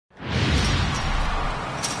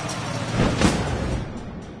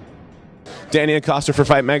Danny Acosta for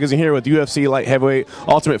Fight Magazine here with UFC light heavyweight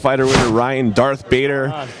Ultimate Fighter winner Ryan Darth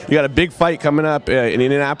Bader. You got a big fight coming up in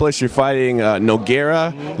Indianapolis. You're fighting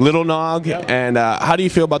Nogueira, Little Nog, and how do you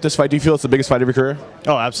feel about this fight? Do you feel it's the biggest fight of your career?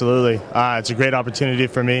 Oh, absolutely. It's a great opportunity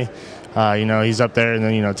for me. He's up there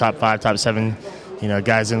in the top 5, top 7.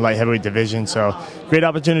 Guys in light heavyweight division. So great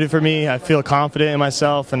opportunity for me. I feel confident in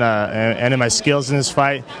myself and in my skills in this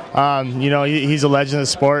fight. He's a legend of the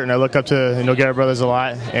sport, and I look up to the Nogueira brothers a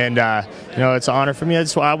lot. And it's an honor for me.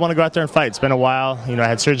 I want to go out there and fight. It's been a while. I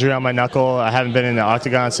had surgery on my knuckle. I haven't been in the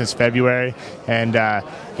octagon since February, and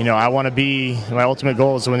I want to be. My ultimate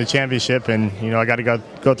goal is to win the championship, and I got to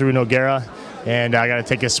go through Nogueira, and I got to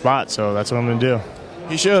take his spot. So that's what I'm going to do.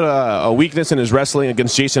 He showed a weakness in his wrestling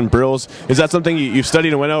against Jason Brills. Is that something you've studied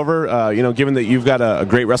and went over, given that you've got a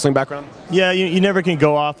great wrestling background? Yeah, you never can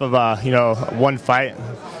go off of, one fight,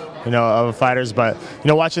 of fighters. But,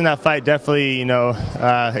 watching that fight definitely,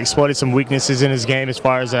 exploited some weaknesses in his game as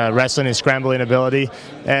far as wrestling and scrambling ability.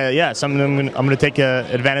 Something I'm going to take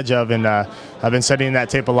advantage of. And I've been studying that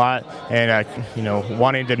tape a lot and,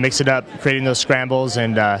 wanting to mix it up, creating those scrambles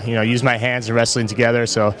and, use my hands and wrestling together.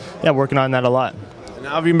 So, yeah, working on that a lot.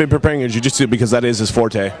 How have you been preparing your jiu-jitsu, because that is his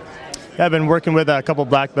forte? Yeah, I've been working with a couple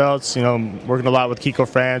black belts, working a lot with Kiko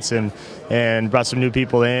France and brought some new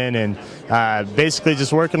people in, and basically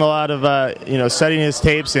just working a lot of, studying his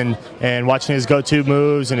tapes and watching his go-to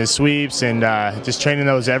moves and his sweeps and just training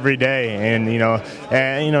those every day and,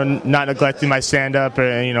 not neglecting my stand-up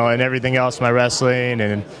and everything else, my wrestling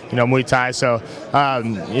and, Muay Thai. So,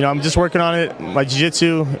 I'm just working on it, my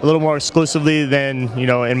jiu-jitsu a little more exclusively than,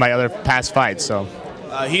 in my other past fights, so.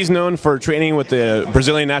 He's known for training with the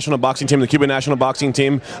Brazilian national boxing team, the Cuban national boxing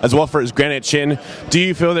team, as well for his granite chin. Do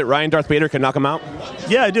you feel that Ryan Darth Bader can knock him out?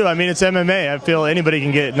 Yeah, I do. I mean, it's MMA. I feel anybody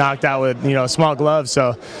can get knocked out with, small gloves.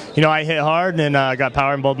 So, I hit hard and I got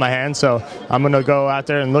power in both my hands. So I'm going to go out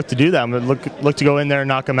there and look to do that. I'm going to look to go in there and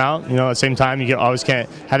knock him out. At the same time, always can't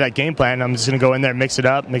have that game plan. I'm just going to go in there, mix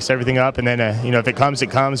everything up. And then, if it comes,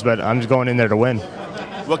 it comes. But I'm just going in there to win.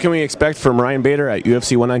 What can we expect from Ryan Bader at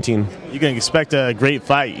UFC 119? You can expect a great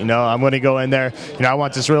fight. I'm going to go in there. I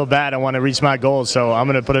want this real bad. I want to reach my goals. So I'm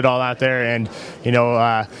going to put it all out there. And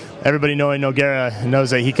everybody knowing Nogueira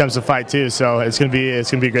knows that he comes to fight too. So it's going to be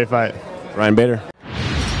a great fight. Ryan Bader.